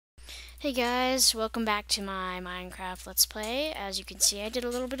Hey guys, welcome back to my Minecraft Let's Play. As you can see, I did a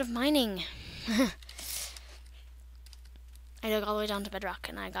little bit of mining. I dug all the way down to bedrock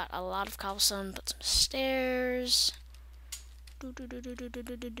and I got a lot of cobblestone, put some stairs. All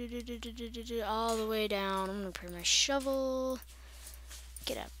the way down. I'm gonna prepare my shovel.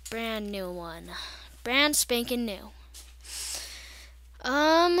 Get a brand new one. Brand spanking new.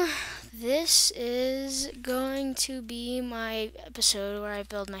 This is going to be my episode where I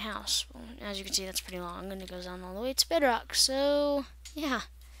build my house. Well, as you can see, that's pretty long, and it goes down all the way to bedrock. So, yeah.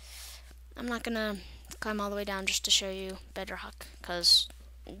 I'm not gonna climb all the way down just to show you bedrock, because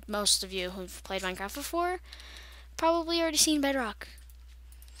most of you who've played Minecraft before probably already seen bedrock.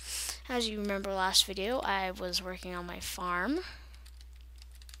 As you remember last video, I was working on my farm.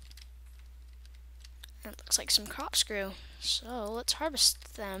 It looks like some crops grew. So let's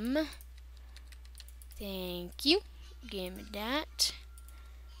harvest them. Thank you. Give me that.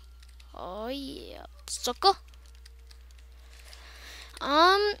 Oh yeah. Sucker.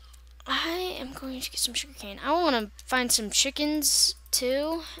 I am going to get some sugarcane. I want to find some chickens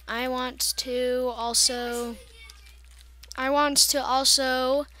too. I want to also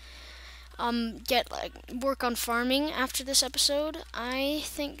get work on farming after this episode. I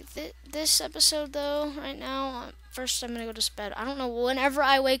think that this episode though, right now, first I'm gonna go to bed. I don't know, whenever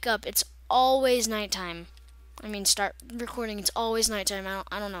I wake up, it's always nighttime. I mean, start recording, it's always nighttime.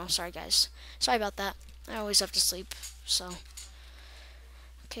 I don't know, sorry guys. Sorry about that. I always have to sleep, so.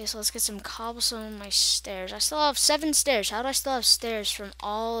 Okay, so let's get some cobblestone on my stairs. I still have 7 stairs. How do I still have stairs from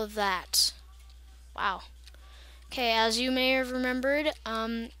all of that? Wow. Okay, as you may have remembered,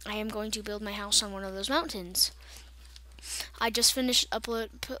 I am going to build my house on one of those mountains. I just finished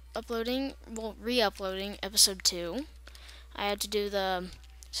re-uploading episode 2. I had to do this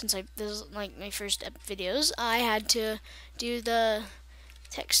is like my first videos, I had to do the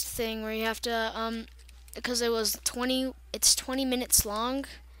text thing where you have to, because it's 20 minutes long.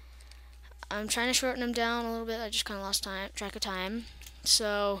 I'm trying to shorten them down a little bit. I just kind of lost track of time.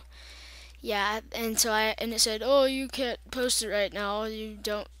 So, yeah, and it said, oh, you can't post it right now.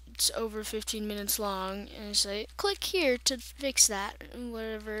 It's over 15 minutes long. And it's like, click here to fix that, and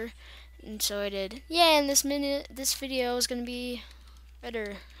whatever. And so I did. Yeah, and this video is gonna be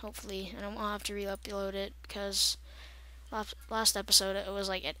better, hopefully. And I won't have to re-upload it because last episode it was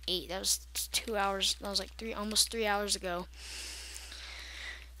like at 8. That was 2 hours. That was like almost 3 hours ago.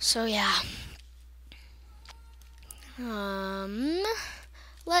 So yeah.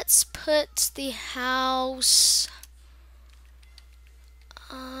 Let's put the house.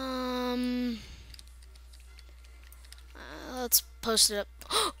 Let's post it up.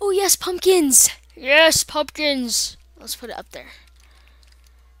 Oh yes, pumpkins! Yes, pumpkins! Let's put it up there.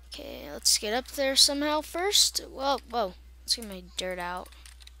 Okay, let's get up there somehow first. Whoa. Let's get my dirt out.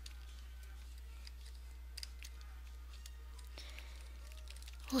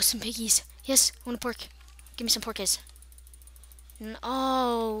 Oh, some piggies. Yes, I want a pork. Give me some porkies.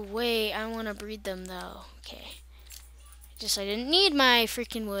 Oh, wait, I want to breed them, though. Okay. I didn't need my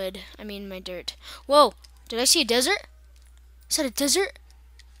freaking wood. I mean, my dirt. Whoa, did I see a desert? Is that a desert?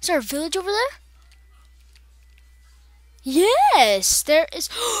 Is there a village over there? Yes, there is.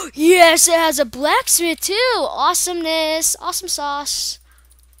 Yes, it has a blacksmith, too. Awesomeness. Awesome sauce.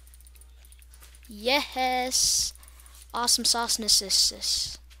 Yes. Awesome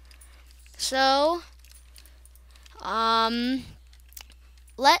sauceness. So,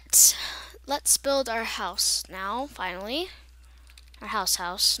 let's build our house now, finally. Our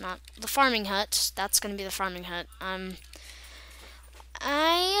house, not the farming hut. That's gonna be the farming hut.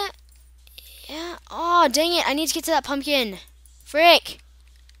 Yeah, oh, dang it, I need to get to that pumpkin. Frick!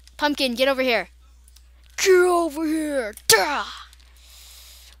 Pumpkin, get over here. Get over here! Duh!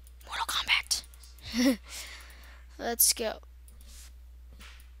 Mortal Kombat. Let's go.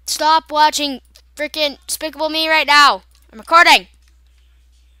 Stop watching frickin' Despicable Me right now. I'm recording.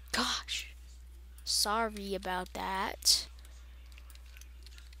 Gosh. Sorry about that.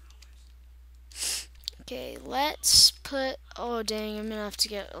 Okay, let's put... Oh, dang, I'm gonna have to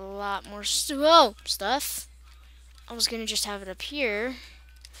get a lot more stuff. I was gonna just have it up here.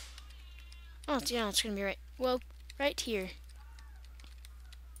 Oh, yeah, it's gonna be right here.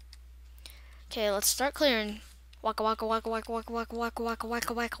 Okay, let's start clearing. Waka waka waka waka waka waka waka waka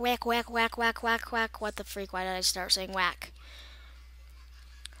waka waka whack whack whack whack whack whack. What the freak? Why did I start saying whack?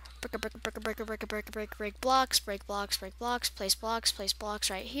 Break blocks, place blocks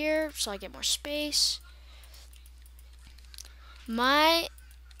right here so I get more space. My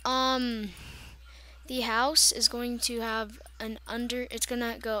the house is going to have it's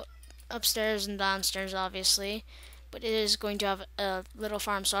gonna go upstairs and downstairs, obviously, but it is going to have a little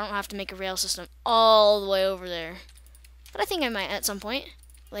farm, so I don't have to make a rail system all the way over there. But I think I might at some point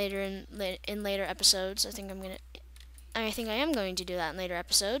later in later episodes. I think I am going to do that in later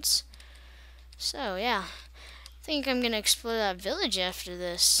episodes. So yeah, I think I'm gonna explore that village after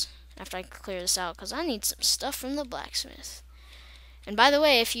this. After I clear this out, because I need some stuff from the blacksmith. And by the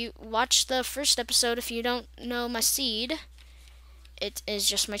way, if you watch the first episode, if you don't know my seed, it is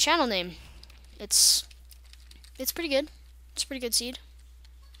just my channel name. It's pretty good. It's a pretty good seed.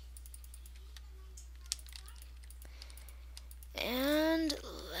 And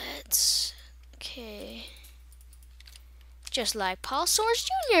okay. Just like Paul Soares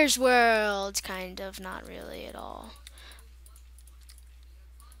Jr.'s world. Kind of, not really at all.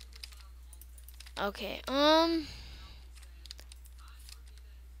 Okay,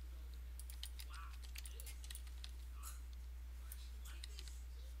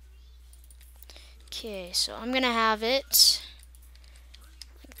 okay, so I'm gonna have it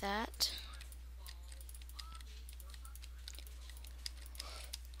like that.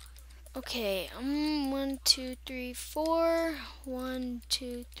 Okay, 1, 2, 3, 4. 1,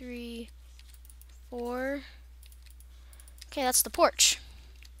 2, 3, 4. Okay, that's the porch.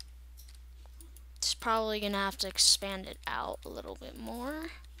 It's probably gonna have to expand it out a little bit more.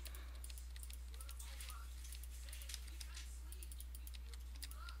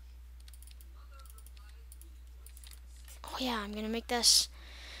 Oh yeah, I'm gonna make this.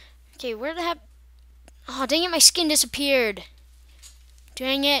 Okay, where the heck? Oh, dang it, my skin disappeared.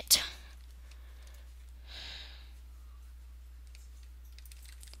 Dang it.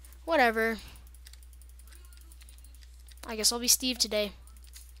 Whatever. I guess I'll be Steve today.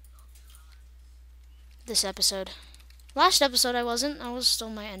 This episode. Last episode I wasn't. I was still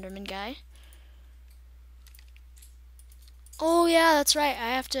my Enderman guy. Oh yeah, that's right.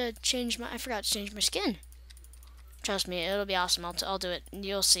 I forgot to change my skin. Trust me, it'll be awesome. I'll do it.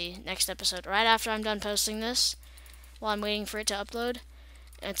 You'll see next episode. Right after I'm done posting this, while I'm waiting for it to upload,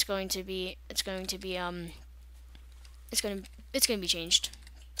 it's going to be changed.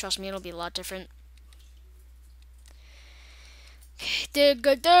 Trust me, it'll be a lot different. Dig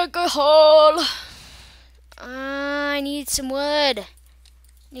a hole. I need some wood.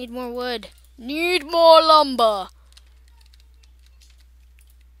 Need more wood. Need more lumber.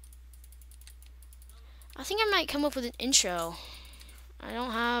 I think I might come up with an intro. I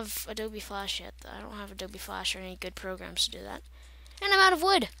don't have Adobe Flash yet. I don't have Adobe Flash or any good programs to do that. And I'm out of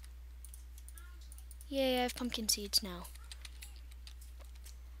wood. Yay, I have pumpkin seeds now.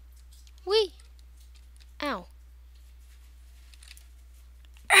 Whee! Ow.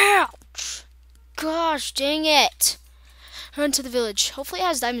 Ouch! Gosh, dang it! Run to the village. Hopefully it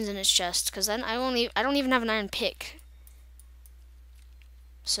has diamonds in its chest, because then I don't even have an iron pick.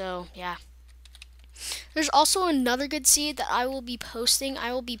 So, yeah. There's also another good seed that I will be posting.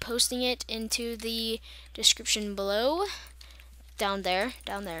 I will be posting it into the description below. Down there.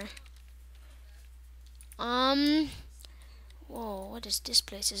 Whoa, what is this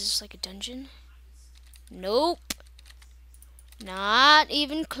place? Is this like a dungeon? Nope. Not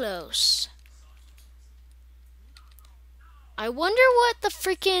even close. I wonder what the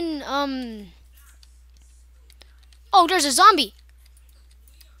freaking, Oh, there's a zombie!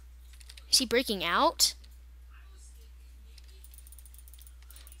 Is he breaking out?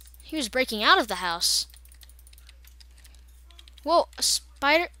 He was breaking out of the house. Whoa, a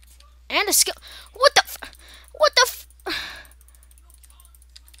spider and a skill. What the ah!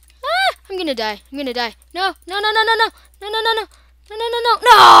 I'm gonna die. No.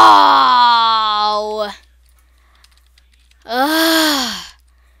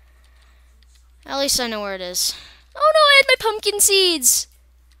 At least I know where it is. Oh no, I had my pumpkin seeds.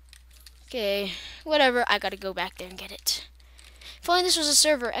 Okay, whatever. I gotta go back there and get it. If only this was a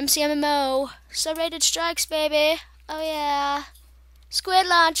server. MCMMO. Sub-rated strikes, baby. Oh yeah. Squid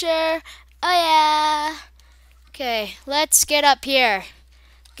launcher. Oh yeah. Okay, let's get up here.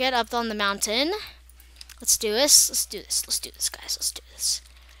 Get up on the mountain. Let's do this, guys. Let's do this.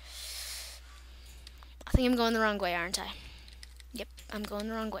 I think I'm going the wrong way, aren't I? Yep, I'm going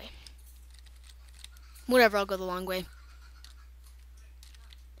the wrong way. Whatever, I'll go the long way.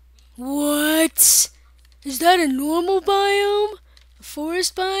 What? Is that a normal biome? A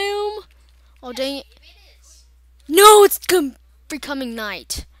forest biome? Oh, dang it. No, it's becoming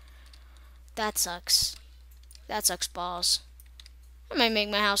night. That sucks. That sucks balls. I might make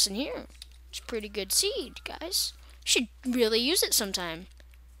my house in here. It's a pretty good seed, guys. Should really use it sometime.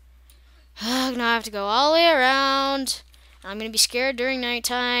 Now I have to go all the way around. I'm going to be scared during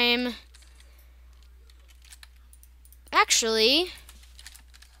nighttime. Actually,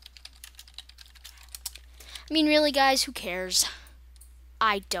 I mean, really, guys, who cares?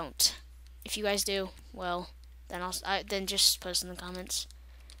 I don't. If you guys do, well, then then just post in the comments.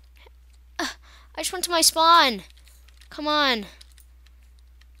 I just went to my spawn. Come on.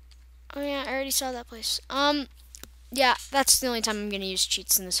 Oh yeah, I already saw that place. Yeah, that's the only time I'm gonna use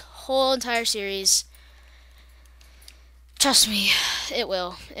cheats in this whole entire series. Trust me, it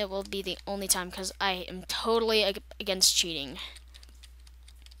will. It will be the only time because I am totally against cheating.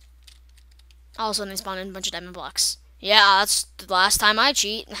 All of a sudden, I spawned in a bunch of diamond blocks. Yeah, that's the last time I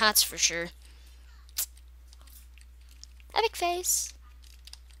cheat. That's for sure. Epic face.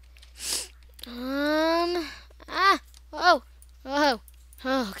 Whoa.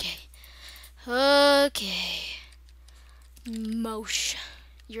 Okay. Okay. Mosh,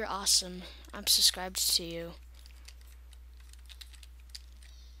 you're awesome. I'm subscribed to you.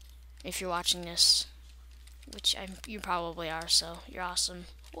 If you're watching this, which you probably are, so you're awesome.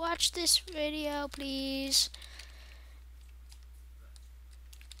 Watch this video, please.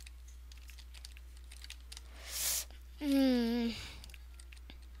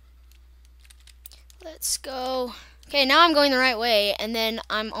 Let's go. Okay, now I'm going the right way, and then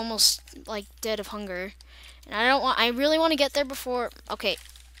I'm almost like dead of hunger. And I really want to get there before, okay.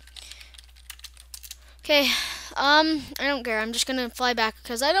 Okay, I don't care. I'm just gonna fly back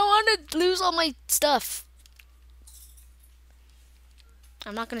because I don't want to lose all my stuff.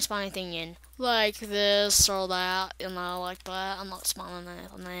 I'm not gonna spawn anything in like this or that, you know, like that. I'm not spawning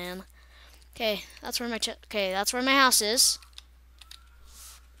anything in. Okay, that's where that's where my house is.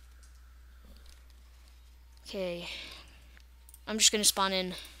 Okay, I'm just gonna spawn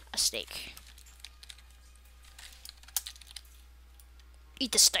in a steak.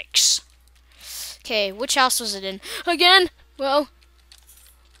 Eat the steaks. Okay, which house was it in? Again? Well.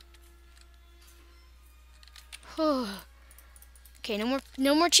 Okay,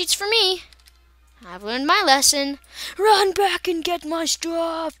 no more cheats for me. I've learned my lesson. Run back and get my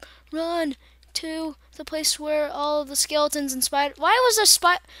stuff. Run to the place where all of the skeletons and spider. Why was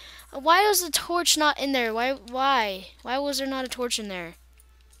the torch not in there? Why was there not a torch in there?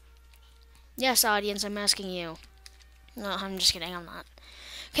 Yes, audience, I'm asking you. No, I'm just kidding. I'm not.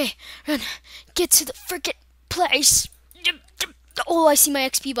 Okay, run. Get to the frickin' place. Oh, I see my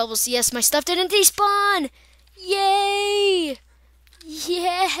XP bubbles. Yes, my stuff didn't despawn. Yay!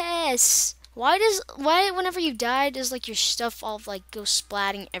 Yes. Why whenever you die does like your stuff all like go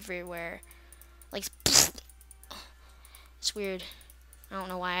splatting everywhere? Like it's weird. I don't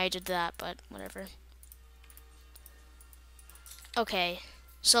know why I did that, but whatever. Okay.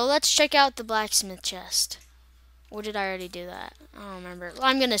 So let's check out the blacksmith chest. Or did I already do that? I don't remember. Well,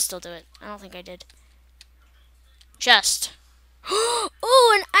 I'm gonna still do it. I don't think I did. Chest.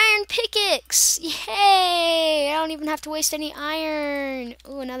 Oh, an iron pickaxe! Yay! I don't even have to waste any iron.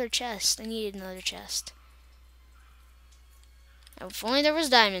 Oh, another chest. I needed another chest. If only there was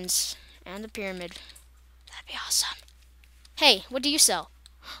diamonds and a pyramid. That'd be awesome. Hey, what do you sell?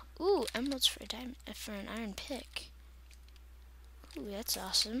 Ooh, emeralds for an iron pick. Ooh, that's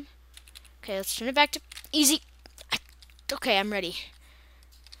awesome. Okay, let's turn it back to easy. Okay, I'm ready.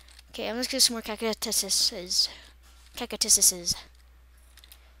 Okay, I'm just gonna get some more cactuses.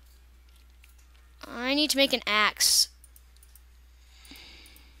 I need to make an axe.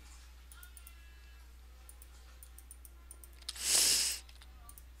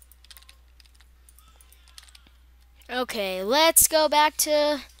 Okay, let's go back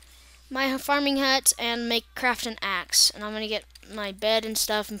to my farming hut and craft an axe. And I'm gonna get my bed and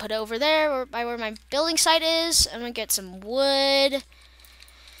stuff and put it over there or by where my building site is. I'm gonna get some wood.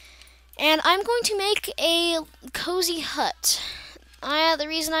 And I'm going to make a cozy hut. The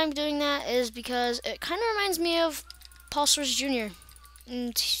reason I'm doing that is because it kind of reminds me of Paul Soares Jr.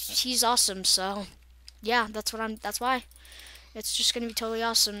 And he's awesome, so yeah, that's why. It's just gonna be totally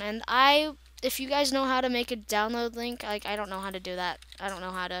awesome. And if you guys know how to make a download link, like I don't know how to do that. I don't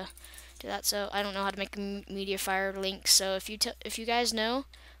know how to do that, so I don't know how to make a Mediafire link. So if you guys know,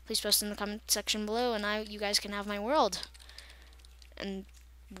 please post in the comment section below, and you guys can have my world. And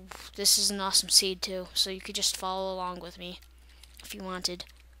this is an awesome seed too, so you could just follow along with me if you wanted.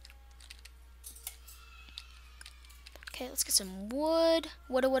 Okay, let's get some wood.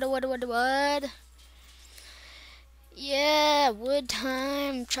 Wood. Yeah, wood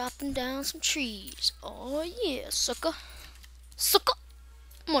time. Chopping down some trees. Oh yeah, sucker. Boop.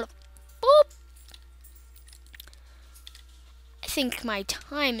 I think my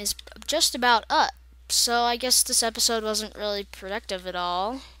time is just about up. So I guess this episode wasn't really productive at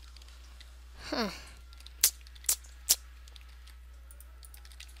all. Huh.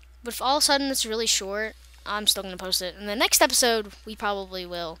 But if all of a sudden it's really short, I'm still going to post it. In the next episode, we probably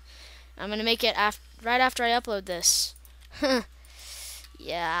will. I'm going to make it right after I upload this.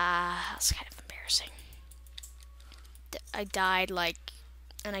 Yeah, that's kind of embarrassing. I died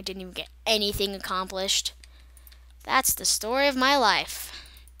and I didn't even get anything accomplished. That's the story of my life.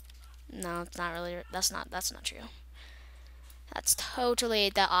 No, it's not really. That's not true. That's totally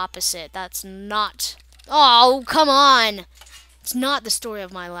the opposite. That's not. Oh, come on! It's not the story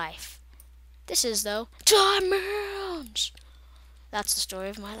of my life. This is, though. Diamonds! That's the story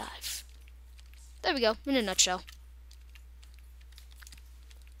of my life. There we go, in a nutshell.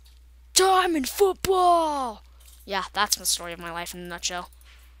 Diamond football! Yeah, that's the story of my life in a nutshell.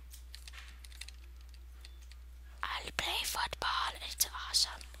 I'll play football. It's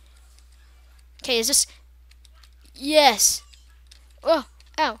awesome. Okay, is this... Yes! Oh,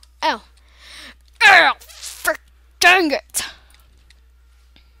 ow, ow. Ow! Frick, dang it!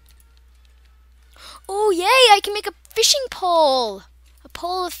 Oh, yay! I can make a fishing pole! A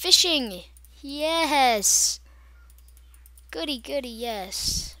pole of fishing. Yes! Goody, goody,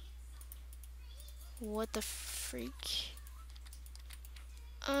 yes. What the freak?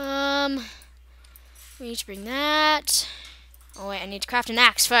 We need to bring that. Oh wait, I need to craft an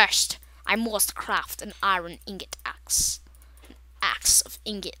axe first. I must craft an iron ingot axe. An axe of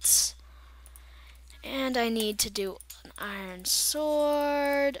ingots. And I need to do an iron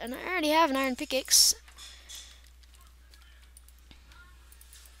sword. And I already have an iron pickaxe.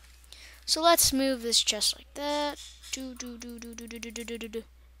 So let's move this chest like that.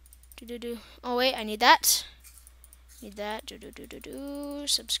 Oh wait, I need that. Need that.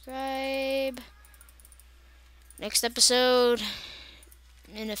 Subscribe. Next episode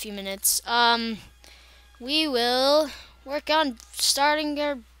in a few minutes. We will work on starting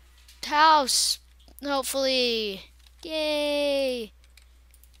our house. Hopefully. Yay.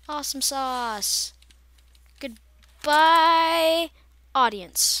 Awesome sauce. Goodbye,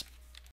 audience.